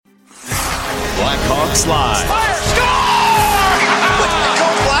Blackhawks Live. Fire! Score! Go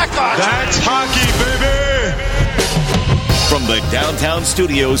Blackhawks! That's hockey, baby! From the downtown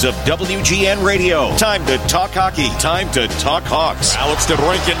studios of WGN Radio, time to talk hockey, time to talk Hawks. Alex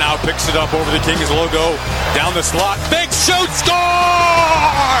DeBrincat now picks it up over the Kings logo, down the slot, big shoot,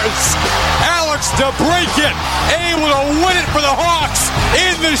 scores! Alex DeBrincat able to win it for the Hawks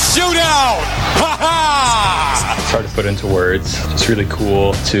in the shootout! Ha-ha! It's hard to put into words. It's really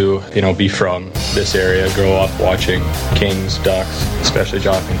cool to, be from this area, grow up watching Kings, Ducks, especially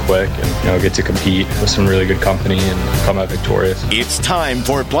Jonathan Quick, and, get to compete with some really good company and come out victorious. It's time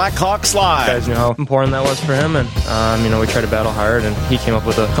for Blackhawks Live. You guys knew how important that was for him, and, we tried to battle hard, and he came up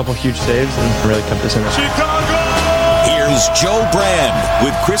with a couple huge saves and really kept us in it. Chicago! Here's Joe Brand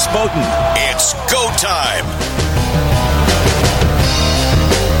with Chris Bowden. It's go time.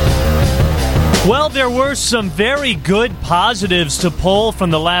 Well, there were some very good positives to pull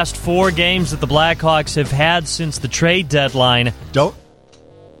from the last 4 games that the Blackhawks have had since the trade deadline.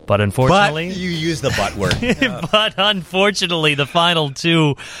 But unfortunately... But you use the butt word. But unfortunately, the final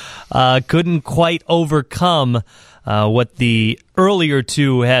 2 couldn't quite overcome what the earlier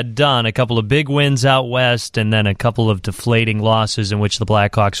 2 had done. A couple of big wins out west and then a couple of deflating losses in which the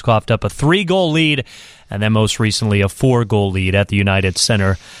Blackhawks coughed up a 3-goal lead and then most recently a 4-goal lead at the United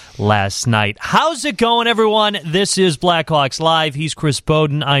Center last night. How's it going, everyone? This is Blackhawks Live. He's Chris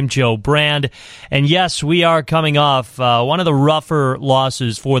Bowden. I'm Joe Brand. And yes, we are coming off one of the rougher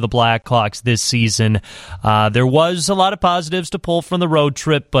losses for the Blackhawks this season. There was a lot of positives to pull from the road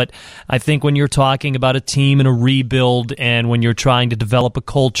trip, but I think when you're talking about a team in a rebuild and when you're trying to develop a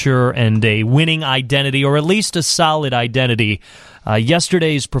culture and a winning identity, or at least a solid identity,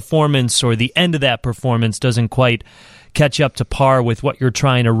 yesterday's performance or the end of that performance doesn't quite catch up to par with what you're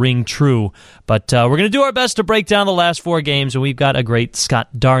trying to ring true. But we're going to do our best to break down the last 4 games, and we've got a great Scott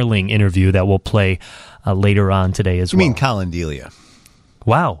Darling interview that we'll play later on today as well. You mean Colin Delia?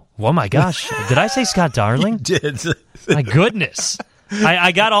 Wow. Oh, my gosh. Did I say Scott Darling? You did. My goodness.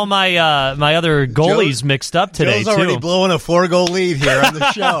 I got all my my other goalies mixed up today, Joe's already blowing a 4-goal lead here on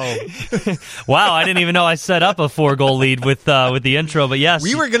the show. Wow, I didn't even know I set up a 4-goal lead with the intro, but yes.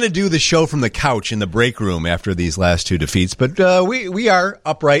 We were going to do the show from the couch in the break room after these last 2 defeats, but we are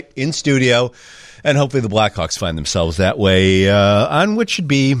upright in studio, and hopefully the Blackhawks find themselves that way on what should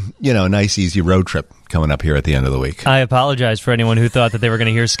be, a nice, easy road trip coming up here at the end of the week. I apologize for anyone who thought that they were going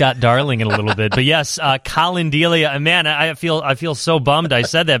to hear Scott Darling in a little bit. But yes, Colin Delia, man, I feel so bummed I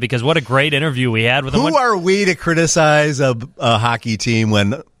said that because what a great interview we had with him. Who are we to criticize a hockey team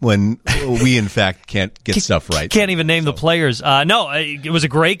when we, in fact, can't get stuff right? Can't even name the players. No, it was a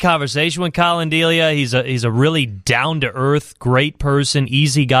great conversation with Colin Delia. He's a really down-to-earth, great person,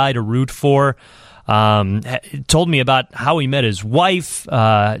 easy guy to root for. Told me about how he met his wife,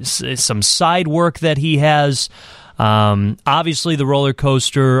 some side work that he has, obviously the roller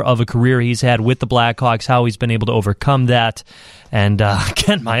coaster of a career he's had with the Blackhawks, how he's been able to overcome that. And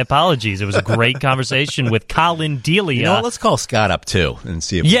again, my apologies. It was a great conversation with Colin Delia. Let's call Scott up too and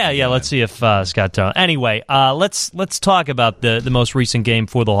see if let's see if Scott. Anyway, let's talk about the most recent game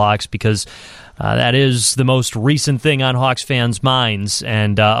for the Hawks because that is the most recent thing on Hawks fans' minds,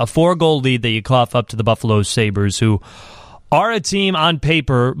 and a 4-goal lead that you cough up to the Buffalo Sabres, who are a team on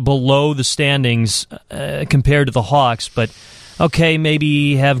paper below the standings compared to the Hawks, but okay,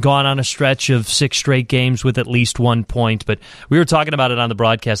 maybe have gone on a stretch of 6 straight games with at least 1 point. But we were talking about it on the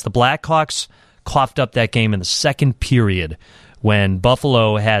broadcast. The Blackhawks coughed up that game in the second period when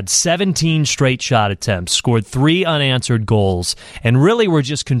Buffalo had 17 straight shot attempts, scored 3 unanswered goals, and really were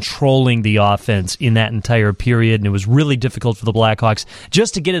just controlling the offense in that entire period. And it was really difficult for the Blackhawks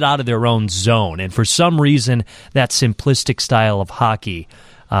just to get it out of their own zone. And for some reason, that simplistic style of hockey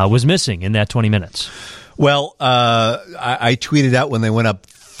was missing in that 20 minutes. Well, I tweeted out when they went up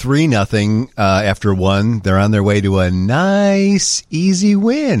 3-0 after 1. They're on their way to a nice, easy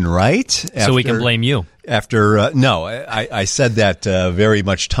win, right? So we can blame you. No, I said that very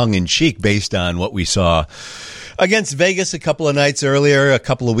much tongue-in-cheek based on what we saw against Vegas a couple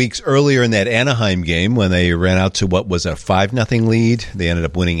of weeks earlier in that Anaheim game when they ran out to what was a 5-0 lead. They ended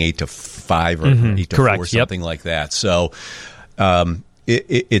up winning 8-5 or 8-4, something like that. So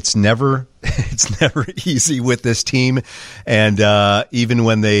it's never easy with this team, and even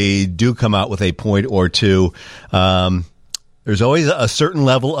when they do come out with a point or 2, there's always a certain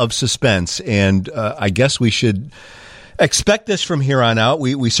level of suspense, and I guess we should expect this from here on out.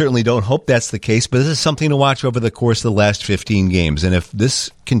 We certainly don't hope that's the case, but this is something to watch over the course of the last 15 games. And if this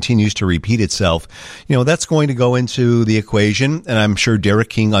continues to repeat itself, that's going to go into the equation. And I'm sure Derek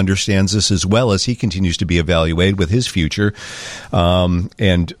King understands this as well as he continues to be evaluated with his future. I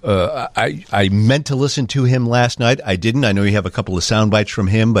meant to listen to him last night. I didn't. I know you have a couple of sound bites from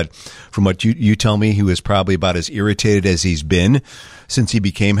him, but from what you tell me, he was probably about as irritated as he's been since he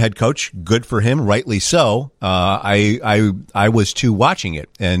became head coach. Good for him, rightly so. I was too watching it,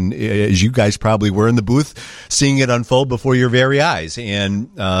 and as you guys probably were in the booth, seeing it unfold before your very eyes. And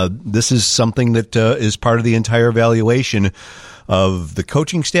this is something that is part of the entire evaluation of the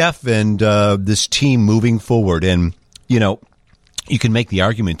coaching staff and this team moving forward. And you can make the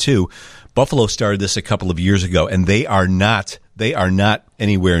argument too. Buffalo started this a couple of years ago, and they are not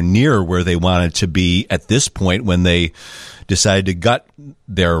anywhere near where they wanted to be at this point when they decided to gut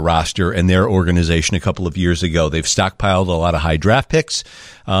their roster and their organization a couple of years ago. They've stockpiled a lot of high draft picks,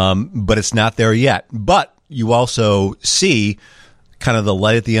 but it's not there yet. But you also see kind of the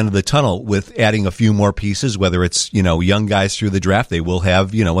light at the end of the tunnel with adding a few more pieces, whether it's, young guys through the draft. They will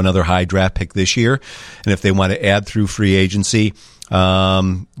have, another high draft pick this year. And if they want to add through free agency,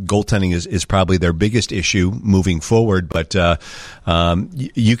 goaltending is probably their biggest issue moving forward. But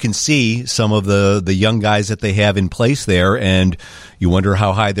you can see some of the young guys that they have in place there, and you wonder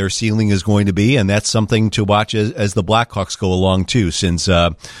how high their ceiling is going to be. And that's something to watch as the Blackhawks go along too, since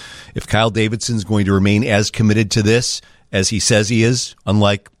if Kyle Davidson's going to remain as committed to this as he says he is,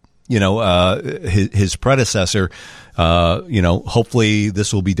 unlike his predecessor, hopefully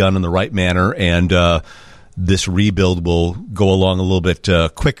this will be done in the right manner, and this rebuild will go along a little bit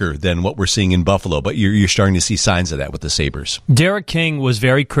quicker than what we're seeing in Buffalo. But you're starting to see signs of that with the Sabres. Derek King was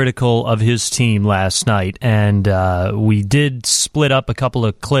very critical of his team last night, and we did split up a couple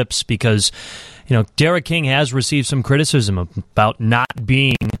of clips because Derek King has received some criticism about not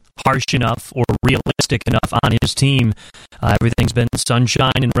being harsh enough or realistic enough on his team. Everything's been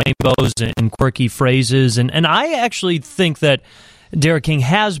sunshine and rainbows and quirky phrases. And I actually think that Derek King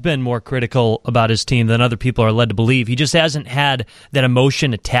has been more critical about his team than other people are led to believe. He just hasn't had that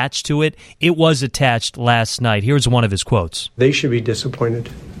emotion attached to it. It was attached last night. Here's one of his quotes. They should be disappointed.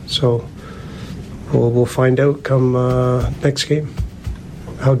 So we'll find out come next game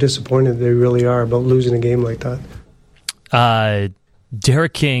how disappointed they really are about losing a game like that.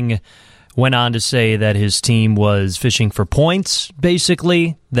 Derek King went on to say that his team was fishing for points,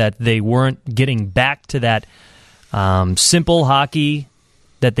 basically, that they weren't getting back to that simple hockey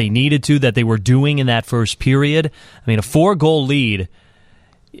that they needed to, that they were doing in that first period. I mean, a 4-goal lead,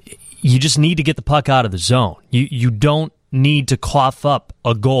 you just need to get the puck out of the zone. You don't need to cough up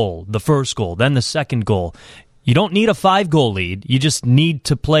a goal, the first goal, then the second goal. You don't need a 5-goal lead. You just need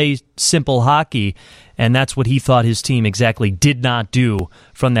to play simple hockey, and that's what he thought his team exactly did not do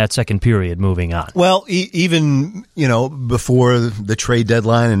from that second period moving on. Well, even before the trade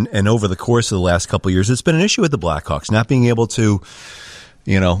deadline and over the course of the last couple of years, it's been an issue with the Blackhawks not being able to,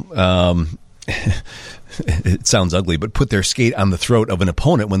 it sounds ugly, but put their skate on the throat of an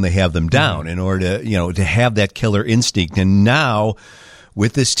opponent when they have them down in order to to have that killer instinct. And now,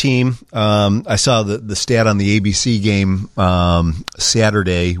 with this team, I saw the stat on the ABC game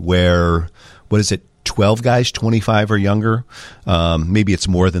Saturday where, 12 guys, 25 or younger? Maybe it's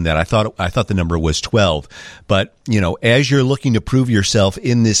more than that. I thought the number was 12. But, as you're looking to prove yourself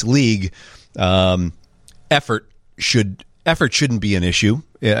in this league, effort shouldn't be an issue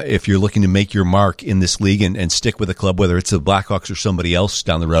if you're looking to make your mark in this league and stick with a club, whether it's the Blackhawks or somebody else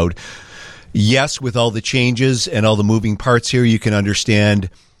down the road. Yes, with all the changes and all the moving parts here, you can understand,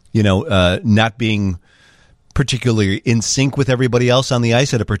 not being particularly in sync with everybody else on the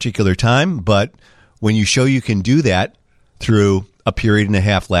ice at a particular time. But when you show you can do that through a period and a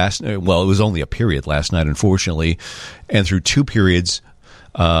half it was only a period last night, unfortunately, and through 2 periods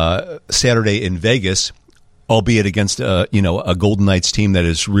Saturday in Vegas, albeit against a Golden Knights team that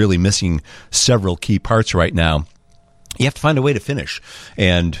is really missing several key parts right now, you have to find a way to finish.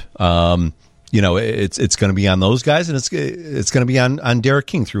 And it's going to be on those guys, and it's going to be on Derek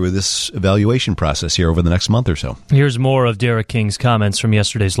King through this evaluation process here over the next month or so. Here's more of Derek King's comments from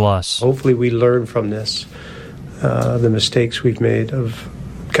yesterday's loss. Hopefully we learn from this, the mistakes we've made of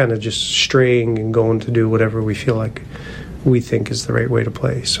kind of just straying and going to do whatever we feel like we think is the right way to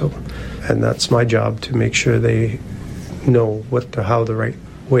play. So, and that's my job, to make sure they know how the right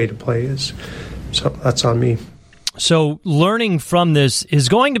way to play is. So that's on me. So learning from this is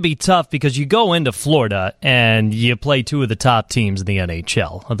going to be tough because you go into Florida and you play two of the top teams in the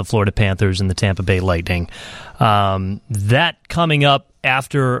NHL, the Florida Panthers and the Tampa Bay Lightning. That coming up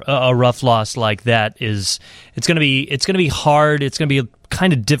after a rough loss like that it's going to be hard. It's going to be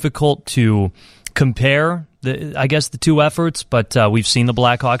kind of difficult to compare the two efforts, but we've seen the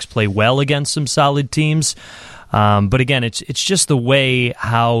Blackhawks play well against some solid teams. But again, it's just the way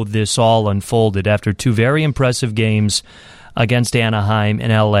how this all unfolded after two very impressive games against Anaheim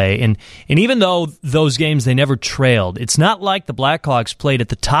and LA. And even though those games they never trailed, it's not like the Blackhawks played at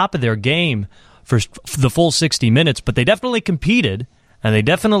the top of their game for the full 60 minutes, but they definitely competed and they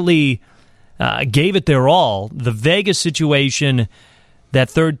definitely gave it their all. The Vegas situation, that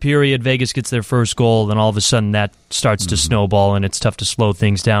third period, Vegas gets their first goal, then all of a sudden that starts to snowball, and it's tough to slow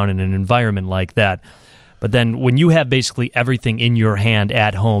things down in an environment like that. But then when you have basically everything in your hand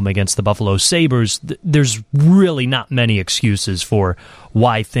at home against the Buffalo Sabres, there's really not many excuses for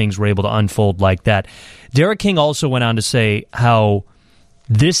why things were able to unfold like that. Derek King also went on to say how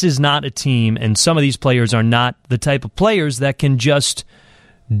this is not a team, and some of these players are not the type of players that can just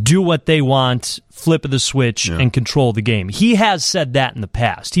do what they want, flip of the switch, and control the game. He has said that in the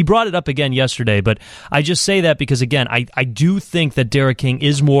past. He brought it up again yesterday, but I just say that because, again, I do think that Derek King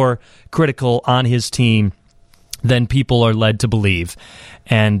is more critical on his team than people are led to believe.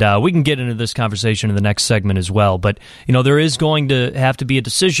 And we can get into this conversation in the next segment as well. But, there is going to have to be a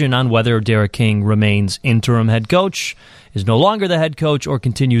decision on whether Derek King remains interim head coach, is no longer the head coach, or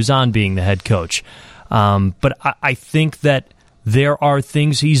continues on being the head coach. But I think that there are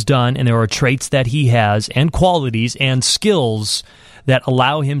things he's done, and there are traits that he has, and qualities and skills that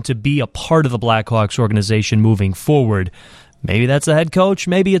allow him to be a part of the Blackhawks organization moving forward. Maybe that's the head coach,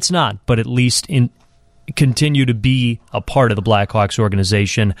 maybe it's not, but at least continue to be a part of the Blackhawks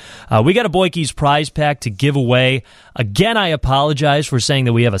organization. We got a Boyke's prize pack to give away. Again, I apologize for saying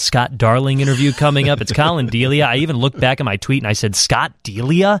that we have a Scott Darling interview coming up. It's Colin Delia. I even looked back at my tweet and I said, Scott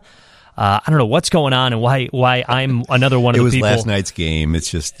Delia? I don't know what's going on and why I'm another one of the people. It was last night's game. It's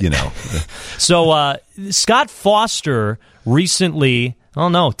just, So Scott Foster recently,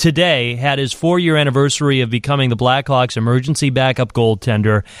 today, had his 4-year anniversary of becoming the Blackhawks' emergency backup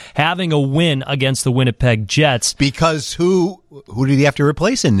goaltender, having a win against the Winnipeg Jets. Because who did he have to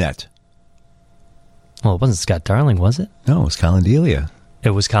replace in net? Well, it wasn't Scott Darling, was it? No, it was Colin Delia. It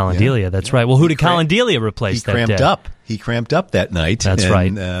was Colin Delia, that's right. Well, who did Colin Delia replace that day? He cramped up that night. That's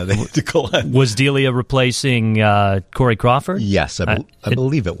right. They had to go on. Was Delia replacing Corey Crawford? Yes, I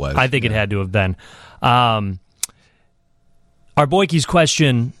believe it was. I think it had to have been. Our Boyke's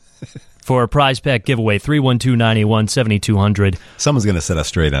question for a prize pack giveaway, 312-981-7200. Someone's going to set us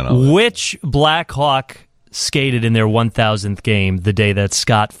straight on all that. Which Blackhawk skated in their 1,000th game the day that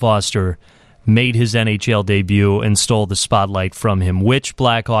Scott Foster made his NHL debut and stole the spotlight from him? Which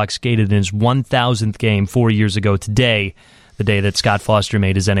Blackhawk skated in his 1,000th game 4 years ago today, the day that Scott Foster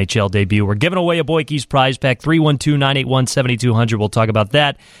made his NHL debut? We're giving away a Boyke's prize pack, 312-981-7200. We'll talk about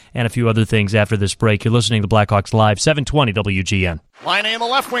that and a few other things after this break. You're listening to Blackhawks Live, 720 WGN. Line A in the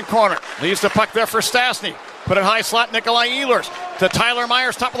left wing corner. Leaves the puck there for Stastny. Put it high slot, Nikolai Ehlers. To Tyler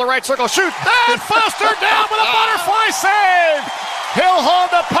Myers, top of the right circle. Shoot! And Foster down with a butterfly save! He'll hold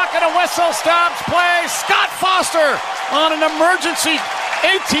the puck and a whistle stops play. Scott Foster on an emergency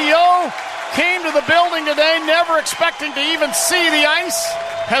ATO. Came to the building today, never expecting to even see the ice.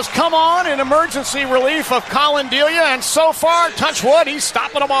 Has come on in emergency relief of Colin Delia, and so far, touch wood, he's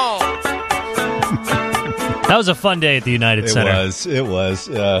stopping them all. That was a fun day at the United Center. It was.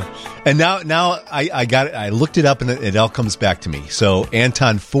 And now I got it. I looked it up, and it all comes back to me. So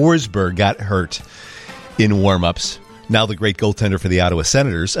Anton Forsberg got hurt in warm-ups. Now the great goaltender for the Ottawa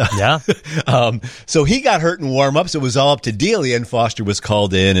Senators. Yeah. So he got hurt in warm-ups. It was all up to Delia, and Foster was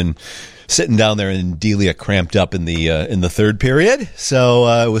called in and sitting down there, and Delia cramped up in the third period.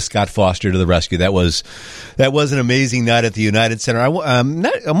 So it was Scott Foster to the rescue. That was an amazing night at the United Center. I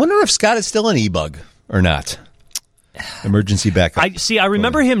wonder if Scott is still an e-bug or not. Emergency backup. I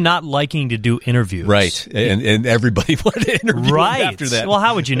remember him not liking to do interviews. Right. And everybody wanted to interview him after that. Well,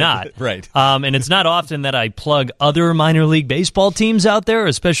 how would you not? Right. And it's not often that I plug other minor league baseball teams out there,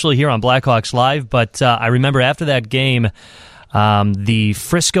 especially here on Blackhawks Live. But I remember after that game, the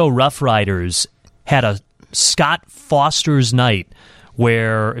Frisco Rough Riders had a Scott Foster's night,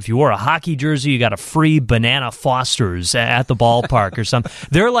 where if you wore a hockey jersey, you got a free Banana Foster's at the ballpark or something.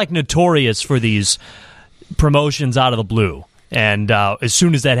 They're like notorious for these promotions out of the blue. And as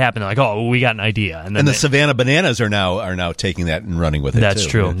soon as that happened, they're like, "Oh, we got an idea." And the Savannah Bananas are now taking that and running with it. That's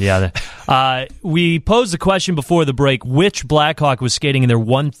too. true. Yeah. We posed the question before the break: which Blackhawk was skating in their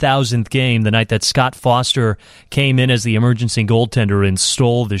 1,000th game the night that Scott Foster came in as the emergency goaltender and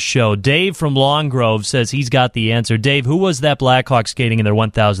stole the show? Dave from Long Grove says he's got the answer. Dave, who was that Blackhawk skating in their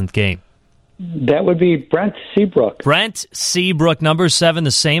 1,000th game? That would be Brent Seabrook. Brent Seabrook, number 7,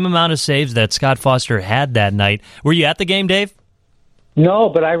 the same amount of saves that Scott Foster had that night. Were you at the game, Dave? No,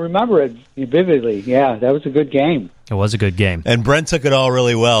 but I remember it vividly. Yeah, that was a good game. It was a good game. And Brent took it all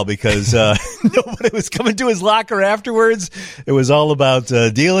really well because nobody was coming to his locker afterwards. It was all about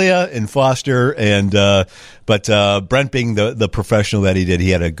Delia and Foster, but Brent being the professional that he did, he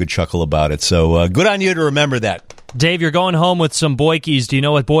had a good chuckle about it. So good on you to remember that. Dave, you're going home with some Boykies. Do you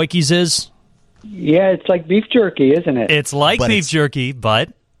know what Boykies is? Yeah, it's like beef jerky, isn't it? It's like beef jerky,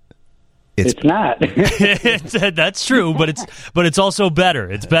 but... It's not. That's true, but it's also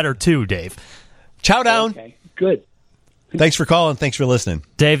better. It's better too, Dave. Chow down. Okay, good. Thanks for calling. Thanks for listening.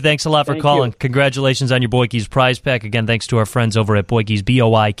 Dave, thanks a lot for calling. Congratulations on your Boykies prize pack. Again, thanks to our friends over at Boykies,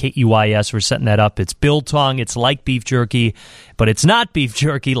 Boykuis, for setting that up. It's biltong. It's like beef jerky, but it's not beef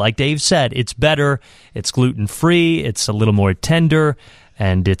jerky. Like Dave said, it's better. It's gluten-free. It's a little more tender.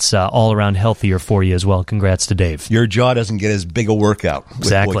 And it's all around healthier for you as well. Congrats to Dave. Your jaw doesn't get as big a workout with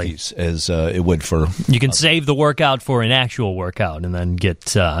exactly Boykies as it would for... You can save the workout for an actual workout and then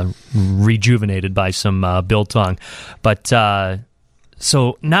get rejuvenated by some biltong. But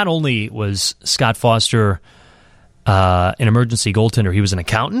so not only was Scott Foster an emergency goaltender, he was an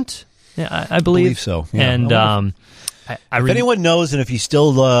accountant, I believe. So. Yeah. And... if anyone knows, and if he's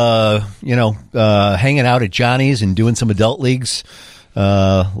still, hanging out at Johnny's and doing some adult leagues,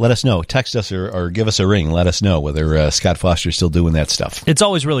 let us know. Text us or give us a ring. Let us know whether Scott Foster's still doing that stuff. It's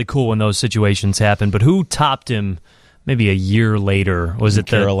always really cool when those situations happen, but who topped him maybe a year later? Was it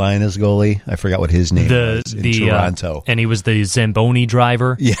Carolina's goalie? I forgot what his name was in Toronto. And he was the Zamboni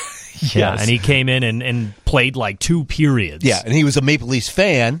driver? Yeah. Yeah, and he came in and played like 2 periods. Yeah, and he was a Maple Leafs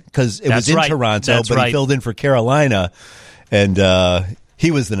fan because it was in Toronto, but he filled in for Carolina, and he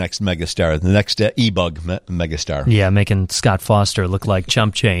was the next megastar, the next E-Bug megastar. Yeah, making Scott Foster look like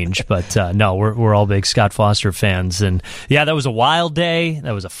chump change. But no, we're all big Scott Foster fans. And yeah, that was a wild day.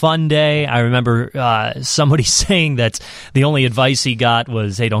 That was a fun day. I remember somebody saying that the only advice he got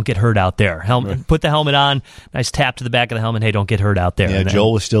was, hey, don't get hurt out there. Put the helmet on. Nice tap to the back of the helmet. Hey, don't get hurt out there. Yeah,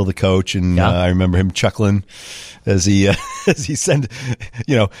 Joel was still the coach, and I remember him chuckling as he said,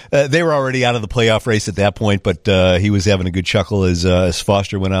 they were already out of the playoff race at that point, but he was having a good chuckle as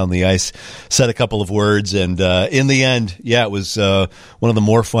Foster went out on the ice, said a couple of words, and in the end, it was one of the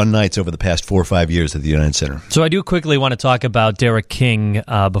more fun nights over the past 4 or 5 years at the United Center. So I do quickly want to talk about Derek King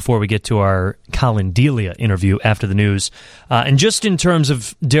before we get to our Colin Delia interview after the news. And just in terms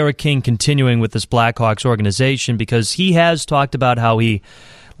of Derek King continuing with this Blackhawks organization, because he has talked about how he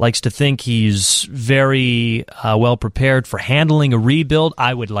likes to think he's very well prepared for handling a rebuild.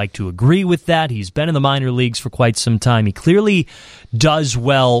 I would like to agree with that. He's been in the minor leagues for quite some time. He clearly does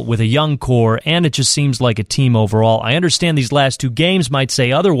well with a young core, and it just seems like a team overall. I understand these last 2 games might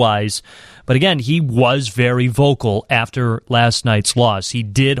say otherwise, but again, he was very vocal after last night's loss. He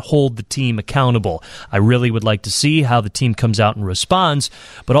did hold the team accountable. I really would like to see how the team comes out and responds,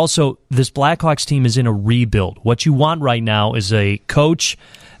 but also this Blackhawks team is in a rebuild. What you want right now is a coach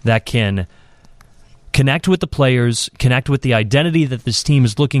that can connect with the players, connect with the identity that this team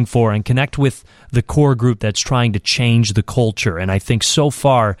is looking for, and connect with the core group that's trying to change the culture. And I think so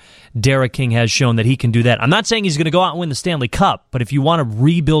far, Derek King has shown that he can do that. I'm not saying he's going to go out and win the Stanley Cup, but if you want a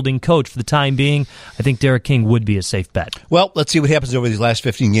rebuilding coach for the time being, I think Derek King would be a safe bet. Well, let's see what happens over these last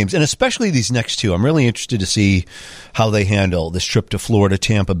 15 games, and especially these next 2. I'm really interested to see how they handle this trip to Florida,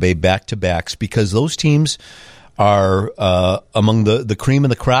 Tampa Bay, back-to-backs, because those teams are among the cream of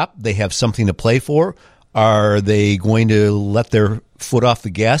the crop. They have something to play for. Are they going to let their foot off the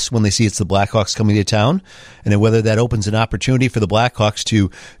gas when they see it's the Blackhawks coming to town? And then whether that opens an opportunity for the Blackhawks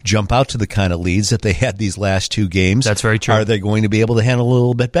to jump out to the kind of leads that they had these last 2 games. That's very true. Are they going to be able to handle a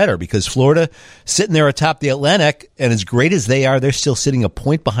little bit better? Because Florida sitting there atop the Atlantic, and as great as they are, they're still sitting a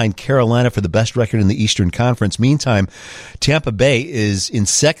point behind Carolina for the best record in the Eastern Conference. Meantime, Tampa Bay is in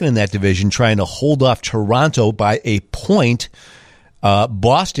second in that division, trying to hold off Toronto by a point.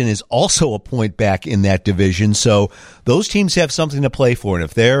 Boston is also a point back in that division. So those teams have something to play for. And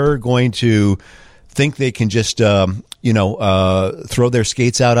if they're going to think they can just, throw their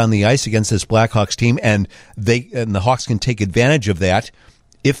skates out on the ice against this Blackhawks team, and the Hawks can take advantage of that,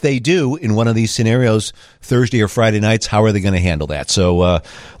 if they do, in one of these scenarios, Thursday or Friday nights, how are they going to handle that? So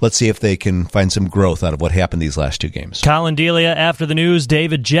let's see if they can find some growth out of what happened these last two games. Colin Delia after the news.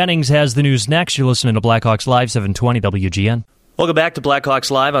 David Jennings has the news next. You're listening to Blackhawks Live, 720 WGN. Welcome back to Blackhawks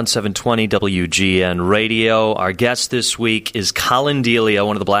Live on 720 WGN Radio. Our guest this week is Colin Delia,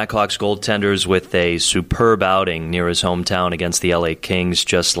 one of the Blackhawks goaltenders with a superb outing near his hometown against the LA Kings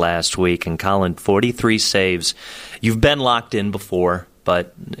just last week. And Colin, 43 saves. You've been locked in before,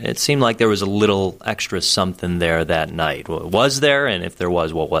 but it seemed like there was a little extra something there that night. Was there? And if there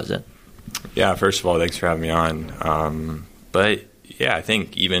was, what was it? Yeah, first of all, thanks for having me on. But yeah, I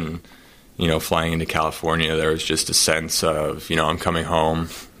think even, flying into California, there was just a sense of, I'm coming home,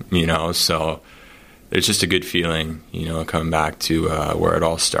 so it's just a good feeling, coming back to where it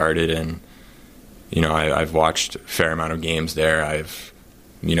all started. And, I've watched a fair amount of games there. I've,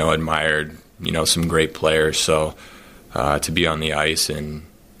 admired, some great players. So to be on the ice and,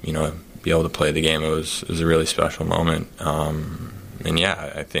 be able to play the game, it was a really special moment. And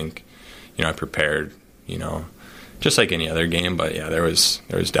yeah, I think, I prepared, just like any other game, but yeah, there was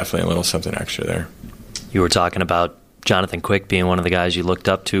definitely a little something extra there. You were talking about Jonathan Quick being one of the guys you looked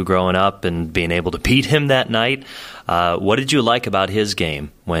up to growing up and being able to beat him that night. What did you like about his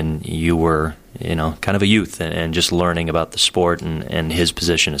game when you were, kind of a youth and just learning about the sport and his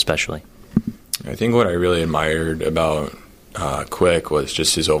position especially? I think what I really admired about Quick was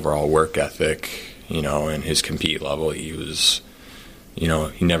just his overall work ethic, and his compete level. He was, he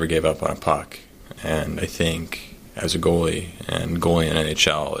never gave up on a puck. And I think as a goalie in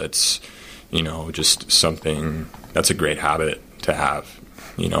NHL, it's, just something that's a great habit to have,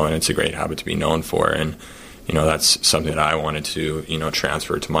 and it's a great habit to be known for. And, that's something that I wanted to,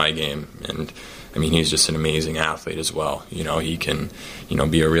 transfer to my game. And, I mean, he's just an amazing athlete as well. He can,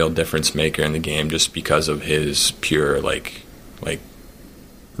 be a real difference maker in the game just because of his pure, like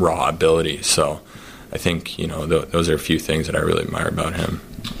raw ability. So I think, those are a few things that I really admire about him.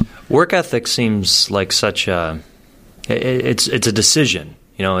 Work ethic seems like such a it's a decision.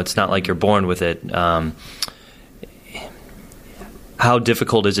 It's not like you're born with it. How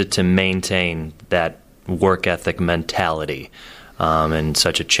difficult is it to maintain that work ethic mentality in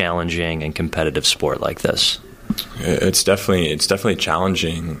such a challenging and competitive sport like this? It's definitely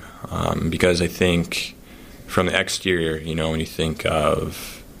challenging because I think from the exterior, when you think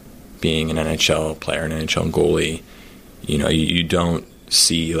of being an NHL player, an NHL goalie, you don't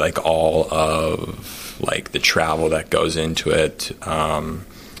see like all of like the travel that goes into it,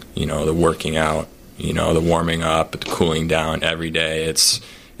 the working out, the warming up, the cooling down every day. It's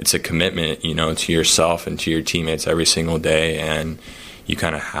a commitment, to yourself and to your teammates every single day, and you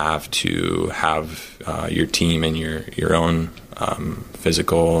kind of have to have your team and your own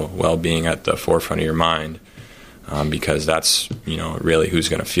physical well-being at the forefront of your mind, because that's really who's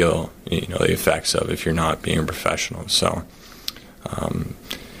going to feel the effects of if you're not being a professional. So.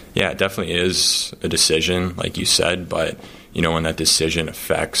 Yeah, it definitely is a decision, like you said, but when that decision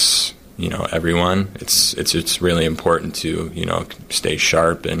affects everyone, it's really important to stay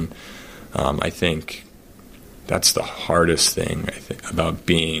sharp. And I think that's the hardest thing about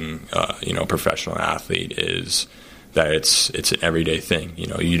being a professional athlete is that it's an everyday thing.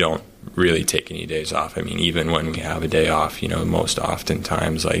 You don't really take any days off. I mean, even when we have a day off, most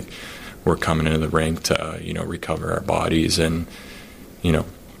oftentimes like we're coming into the rink to recover our bodies and.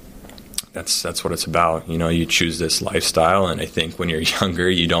 That's what it's about. You choose this lifestyle, and I think when you're younger,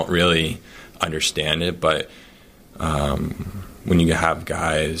 you don't really understand it. But when you have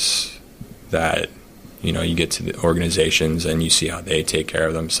guys that you get to the organizations and you see how they take care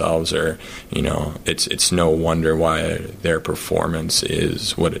of themselves, or it's no wonder why their performance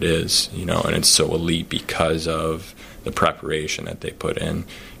is what it is. And it's so elite because of the preparation that they put in.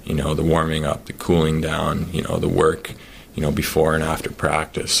 The warming up, the cooling down, the work. Before and after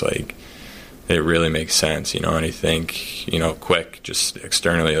practice, like it really makes sense, and I think, Quick just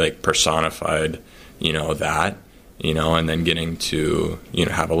externally like personified, that, and then getting to,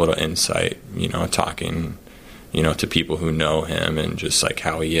 have a little insight, talking, to people who know him and just like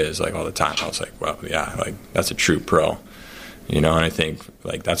how he is like all the time. I was like, well, yeah, like that's a true pro, and I think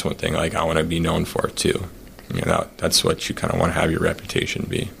like that's one thing like I want to be known for too. That's what you kind of want to have your reputation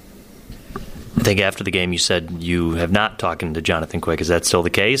be. I think after the game you said you have not talked to Jonathan Quick. Is that still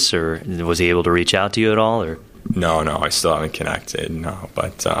the case, or was he able to reach out to you at all? Or No, I still haven't connected, no.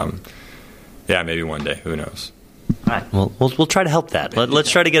 But, yeah, maybe one day. Who knows? All right. Well, we'll try to help that.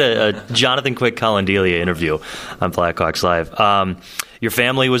 Let's try to get a Jonathan Quick, Colin Delia interview on Blackhawks Live. Your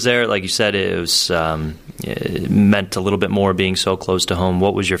family was there. Like you said, it meant a little bit more being so close to home.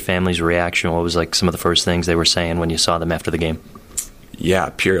 What was your family's reaction? What was like some of the first things they were saying when you saw them after the game? yeah,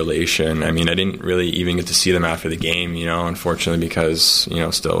 pure elation. I mean, I didn't really even get to see them after the game, you know, unfortunately, because, you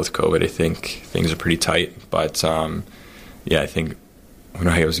know, still with COVID, I think things are pretty tight. But, yeah, I think when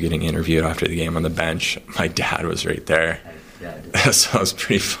I was getting interviewed after the game on the bench, my dad was right there. So it was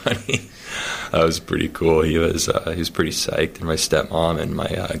pretty funny. That was pretty cool. He was pretty psyched, and my stepmom and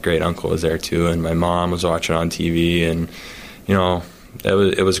my great uncle was there too, and my mom was watching on TV, and you know,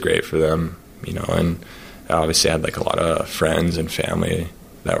 it was great for them, you know. And I obviously had like a lot of friends and family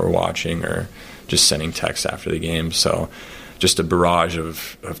that were watching or just sending texts after the game. So just a barrage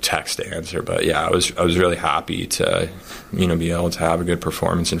of text to answer. But yeah, I was really happy to, you know, be able to have a good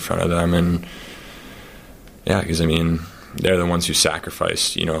performance in front of them, and yeah, because I mean, they're the ones who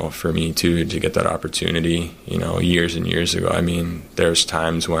sacrificed, you know, for me too, to get that opportunity, you know, years and years ago. I mean, there's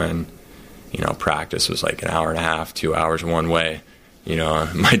times when, you know, practice was like an hour and a half, 2 hours one way. You know,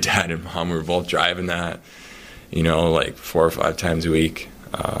 my dad and mom were both driving that, you know, like 4 or 5 times a week.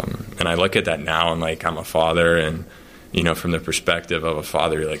 And I look at that now and like I'm a father, and, you know, from the perspective of a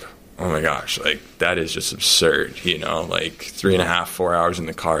father, you're like, oh my gosh, like that is just absurd, you know, like 3.5, 4 hours in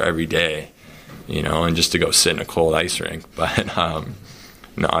the car every day. You know, and just to go sit in a cold ice rink. But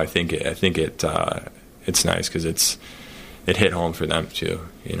no, I think it's nice because it hit home for them too.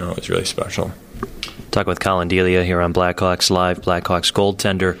 You know, it's really special. Talk with Colin Delia here on Blackhawks Live, Blackhawks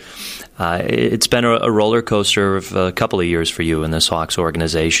goaltender. It's been a roller coaster of a couple of years for you in this Hawks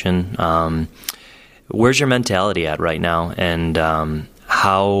organization. Where's your mentality at right now, and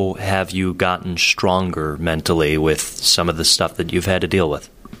how have you gotten stronger mentally with some of the stuff that you've had to deal with?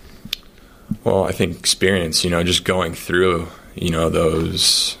 Well, I think experience, you know, just going through, you know,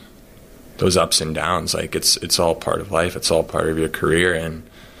 those ups and downs, like it's all part of life. It's all part of your career. And,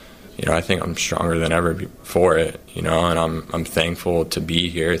 you know, I think I'm stronger than ever before it, you know, and I'm thankful to be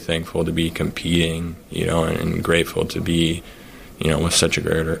here, thankful to be competing, you know, and grateful to be, you know, with such a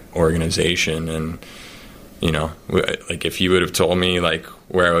great organization. And, you know, like if you would have told me like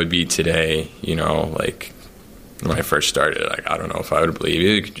where I would be today, you know, like when I first started, like, I don't know if I would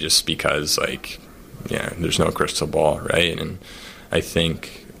believe it, just because, like, yeah, there's no crystal ball, right? And I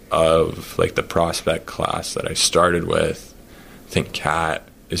think of, like, the prospect class that I started with, I think Kat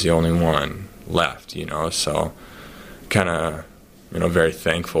is the only one left, you know? So kind of, you know, very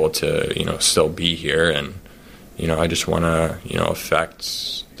thankful to, you know, still be here. And, you know, I just want to, you know,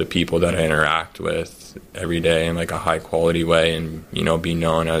 affect the people that I interact with every day in, like, a high-quality way, and, you know, be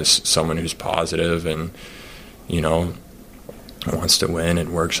known as someone who's positive and, you know, wants to win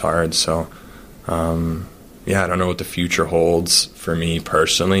and works hard. So, yeah, I don't know what the future holds for me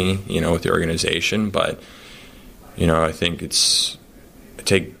personally, you know, with the organization, but, you know, I think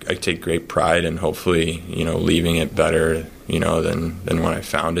I take great pride in hopefully, you know, leaving it better, you know, than when I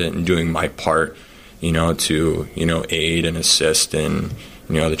found it, and doing my part, you know, to, you know, aid and assist in,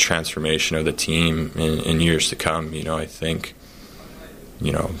 you know, the transformation of the team in years to come. You know, I think,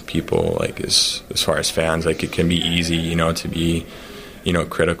 you know, people, like, as far as fans, like, it can be easy, you know, to be, you know,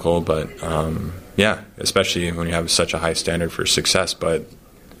 critical, but yeah, especially when you have such a high standard for success. But,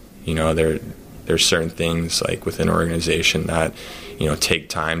 you know, there's certain things, like, within an organization that, you know, take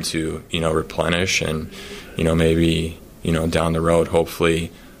time to, you know, replenish, and, you know, maybe, you know, down the road,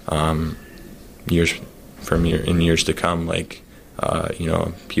 hopefully, years to come, like, you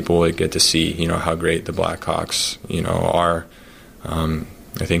know, people will get to see, you know, how great the Blackhawks, you know, are.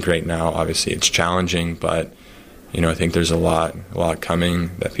 I think right now, obviously, it's challenging, but, you know, I think there's a lot coming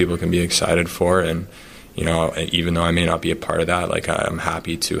that people can be excited for. And, you know, even though I may not be a part of that, like, I'm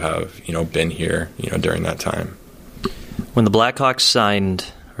happy to have, you know, been here, you know, during that time. When the Blackhawks signed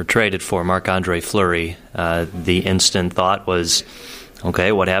or traded for Marc-Andre Fleury, the instant thought was,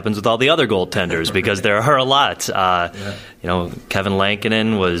 okay, what happens with all the other goaltenders? Because there are a lot. You know, Kevin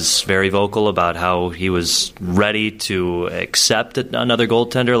Lankinen was very vocal about how he was ready to accept another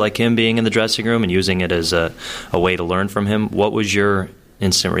goaltender like him being in the dressing room and using it as a way to learn from him. What was your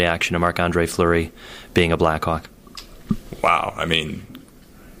instant reaction to Marc-Andre Fleury being a Blackhawk? Wow, I mean,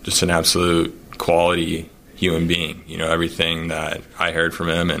 just an absolute quality human being. You know, everything that I heard from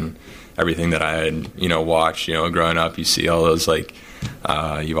him and everything that I had, you know, watched, you know, growing up, you see all those, like,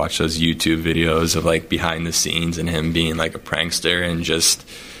 you watch those YouTube videos of, like, behind the scenes and him being like a prankster, and just,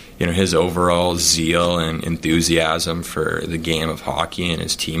 you know, his overall zeal and enthusiasm for the game of hockey and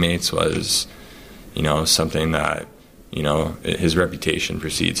his teammates was, you know, something that, you know, his reputation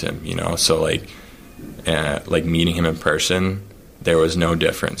precedes him, you know. So, like meeting him in person, there was no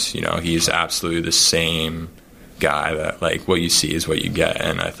difference. You know, he's absolutely the same guy that, like, what you see is what you get.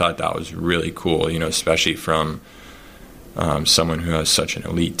 And I thought that was really cool, you know, especially from someone who has such an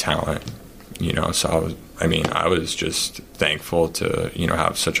elite talent, So I was just thankful to,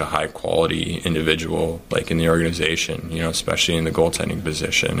 have such a high quality individual like in the organization, especially in the goaltending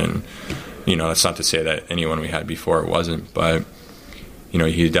position. And, that's not to say that anyone we had before wasn't, but,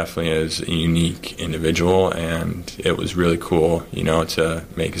 he definitely is a unique individual, and it was really cool, to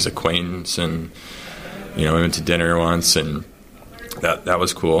make his acquaintance. And, we went to dinner once, and that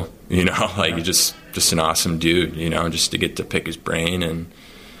was cool, just an awesome dude, just to get to pick his brain and,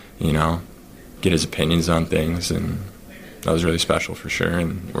 get his opinions on things, and that was really special for sure.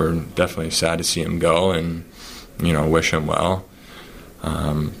 And we're definitely sad to see him go, and wish him well.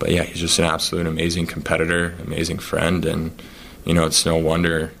 But yeah, he's just an absolute amazing competitor, amazing friend, and it's no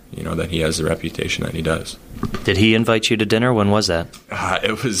wonder that he has the reputation that he does. Did he invite you to dinner? When was that?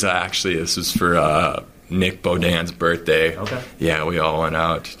 It was this was for Nick Beaudain's birthday. Okay. Yeah, we all went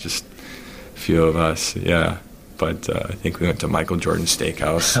out, just a few of us. Yeah, but I think we went to Michael Jordan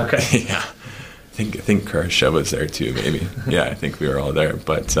Steakhouse. Okay. Yeah. I think Kershaw was there too, maybe. Yeah, I think we were all there.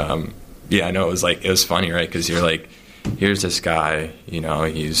 But yeah, I know it was funny, right? Because you're like, here's this guy,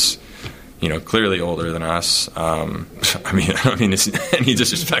 he's clearly older than us. I don't mean any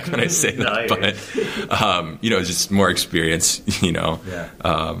disrespect when I say that, but just more experience,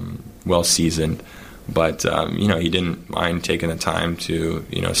 well seasoned. But he didn't mind taking the time to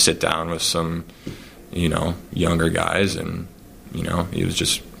sit down with some younger guys, and he was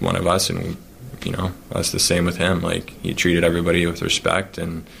just one of us, and that's the same with him. Like, he treated everybody with respect,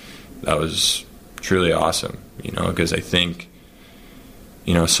 and that was truly awesome, because I think,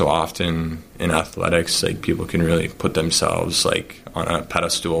 so often in athletics, like, people can really put themselves, like, on a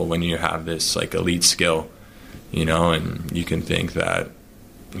pedestal when you have this, like, elite skill, and you can think that,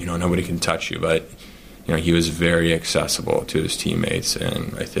 nobody can touch you, but, he was very accessible to his teammates,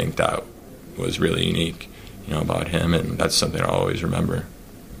 and I think that was really unique, about him, and that's something I'll always remember.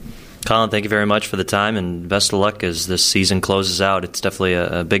 Colin, thank you very much for the time, and best of luck as this season closes out. It's definitely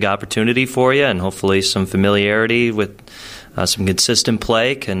a big opportunity for you, and hopefully some familiarity with some consistent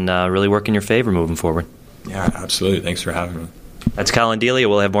play can really work in your favor moving forward. Yeah, absolutely. Thanks for having me. That's Colin Delia.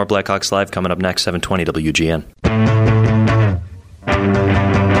 We'll have more Blackhawks Live coming up next, 720 WGN.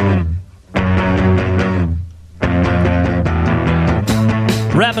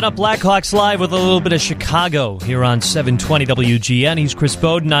 Wrapping up Blackhawks Live with a little bit of Chicago here on 720 WGN. He's Chris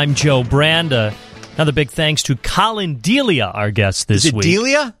Bowden. I'm Joe Brand. Another big thanks to Colin Delia, our guest this week. Is it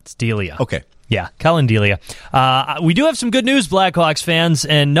Delia? It's Delia. Okay. Yeah, Colin Delia. We do have some good news, Blackhawks fans,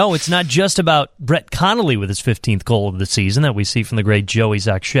 and no, it's not just about Brett Connolly with his 15th goal of the season that we see from the great Joey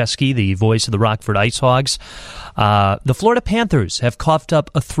Zakrzewski, the voice of the Rockford Ice Hogs. The Florida Panthers have coughed up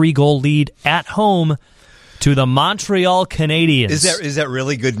a 3-goal lead at home to the Montreal Canadiens. Is that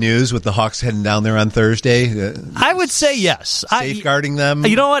really good news with the Hawks heading down there on Thursday? I would say yes. Safeguarding them?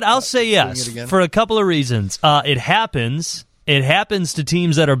 You know what? I'll say yes for a couple of reasons. It happens. It happens to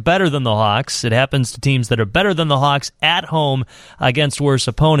teams that are better than the Hawks. It happens to teams that are better than the Hawks at home against worse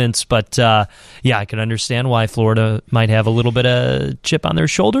opponents. But, yeah, I can understand why Florida might have a little bit of chip on their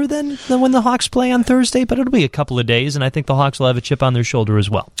shoulder than when the Hawks play on Thursday. But it'll be a couple of days, and I think the Hawks will have a chip on their shoulder as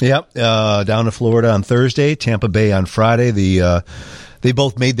well. Yep, down to Florida on Thursday, Tampa Bay on Friday. They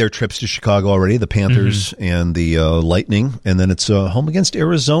both made their trips to Chicago already, the Panthers and the Lightning. And then it's home against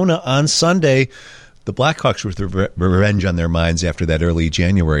Arizona on Sunday. The Blackhawks with revenge on their minds after that early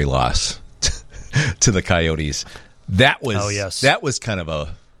January loss to the Coyotes. That was kind of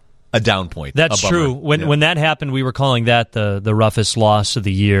a down point. That's true. When that happened, we were calling that the roughest loss of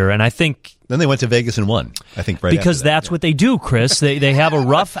the year, and I think then they went to Vegas and won. I think right because that's what they do, Chris. They have a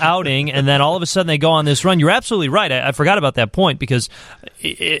rough outing, and then all of a sudden they go on this run. You're absolutely right. I forgot about that point because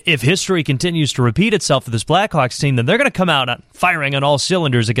if history continues to repeat itself for this Blackhawks team, then they're going to come out firing on all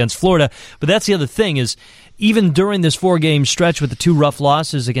cylinders against Florida. But that's the other thing is even during this 4-game stretch with the 2 rough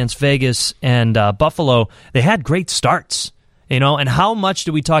losses against Vegas and Buffalo, they had great starts. And how much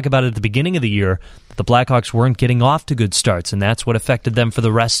do we talk about at the beginning of the year that the Blackhawks weren't getting off to good starts, and that's what affected them for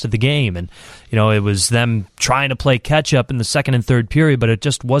the rest of the game. And, it was them trying to play catch-up in the second and third period, but it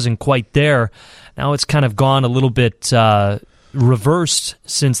just wasn't quite there. Now it's kind of gone a little bit reversed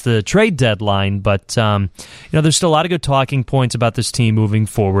since the trade deadline, but, there's still a lot of good talking points about this team moving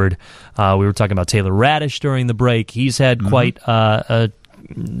forward. We were talking about Taylor Radish during the break. He's had quite a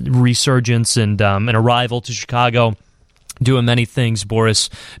resurgence and an arrival to Chicago. doing many things. Boris,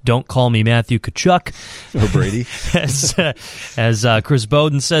 don't call me Matthew Tkachuk. Or Brady. as Chris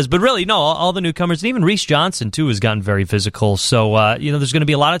Bowden says. But really, no, all the newcomers, and even Reese Johnson, too, has gotten very physical. So, there's going to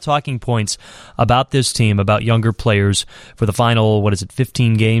be a lot of talking points about this team, about younger players for the final,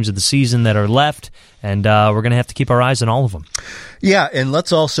 15 games of the season that are left. And we're going to have to keep our eyes on all of them. Yeah, and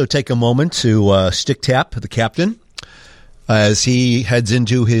let's also take a moment to stick tap the captain as he heads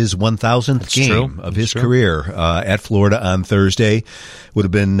into his 1,000th game of his career at Florida on Thursday. Would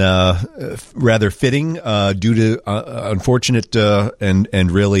have been rather fitting due to unfortunate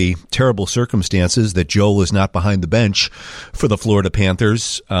and really terrible circumstances that Joel is not behind the bench for the Florida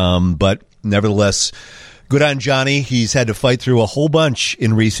Panthers. But nevertheless, good on Johnny. He's had to fight through a whole bunch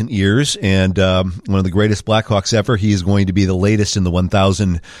in recent years, and one of the greatest Blackhawks ever. He is going to be the latest in the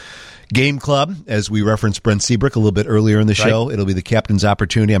 1,000 Game Club, as we referenced Brent Seabrook a little bit earlier in the show. Right. It'll be the captain's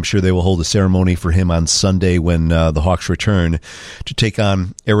opportunity. I'm sure they will hold a ceremony for him on Sunday when the Hawks return to take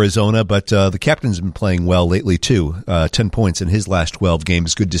on Arizona. But the captain's been playing well lately, too. 10 points in his last 12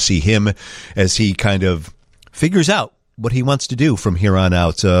 games. Good to see him as he kind of figures out what he wants to do from here on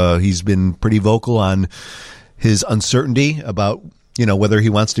out. He's been pretty vocal on his uncertainty about, whether he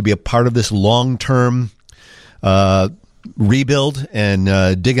wants to be a part of this long-term rebuild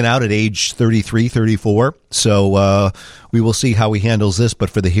and digging out at age 33, 34. So we will see how he handles this. But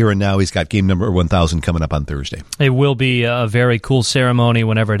for the here and now, he's got game number 1,000 coming up on Thursday. It will be a very cool ceremony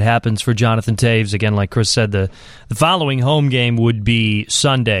whenever it happens for Jonathan Toews. Again, like Chris said, the following home game would be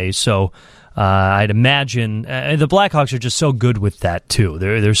Sunday. So I'd imagine the Blackhawks are just so good with that, too.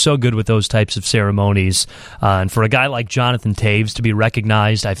 They're so good with those types of ceremonies. And for a guy like Jonathan Toews to be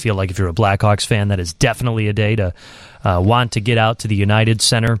recognized, I feel like if you're a Blackhawks fan, that is definitely a day to want to get out to the United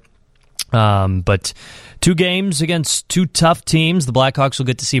Center. But 2 games against 2 tough teams. The Blackhawks will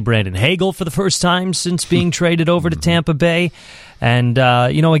get to see Brandon Hagel for the first time since being traded over to Tampa Bay. And,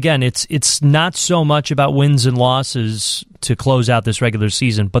 again, it's not so much about wins and losses to close out this regular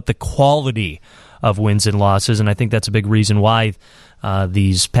season, but the quality of wins and losses. And I think that's a big reason why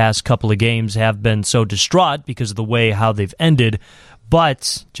these past couple of games have been so distraught, because of the way how they've ended.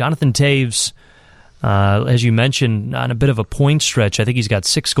 But Jonathan Toews, as you mentioned, on a bit of a point stretch. I think he's got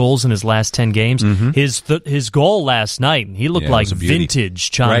 6 goals in his last 10 games. Mm-hmm. His goal last night, he looked like vintage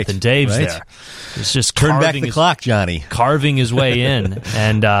Jonathan Toews there. It's just turn back the clock, Johnny. Carving his way in.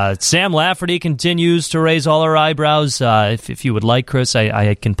 And Sam Lafferty continues to raise all our eyebrows. If you would like, Chris,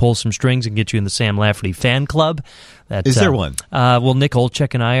 I can pull some strings and get you in the Sam Lafferty fan club. Is there one? Well, Nick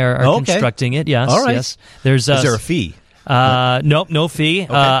Olczyk and I are constructing it. Yes, all right. Yes. Is there a fee? Nope, no fee.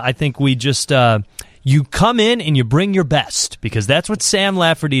 Okay. I think we just you come in and you bring your best, because that's what Sam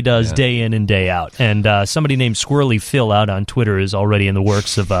Lafferty does day in and day out. And somebody named Squirrely Phil out on Twitter is already in the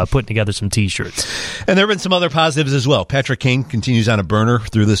works of putting together some T-shirts. And there have been some other positives as well. Patrick Kane continues on a burner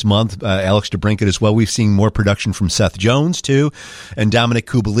through this month. Alex DeBrincat as well. We've seen more production from Seth Jones, too, and Dominic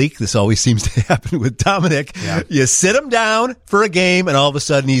Kubalik. This always seems to happen with Dominic. Yeah. You sit him down for a game, and all of a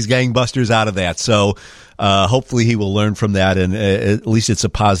sudden he's gangbusters out of that. So hopefully he will learn from that, and at least it's a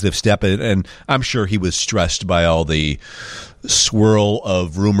positive step. And I'm sure he was stressed by all the swirl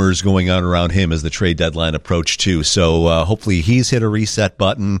of rumors going on around him as the trade deadline approached, too. So hopefully he's hit a reset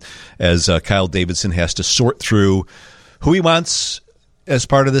button as Kyle Davidson has to sort through who he wants as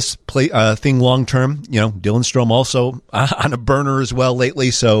part of this thing long term. Dylan Strome also on a burner as well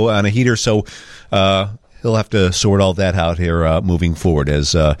lately, so on a heater. So he'll have to sort all that out here moving forward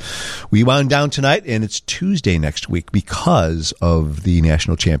as we wound down tonight, and it's Tuesday next week because of the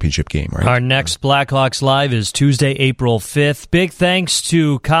national championship game, right? Our next Blackhawks Live is Tuesday, April 5th. Big thanks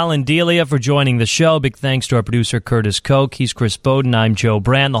to Colin Delia for joining the show. Big thanks to our producer, Curtis Koch. He's Chris Bowden. I'm Joe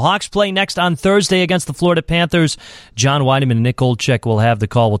Brand. The Hawks play next on Thursday against the Florida Panthers. John Weideman and Nick Olczyk will have the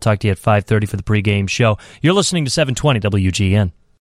call. We'll talk to you at 5:30 for the pregame show. You're listening to 720 WGN.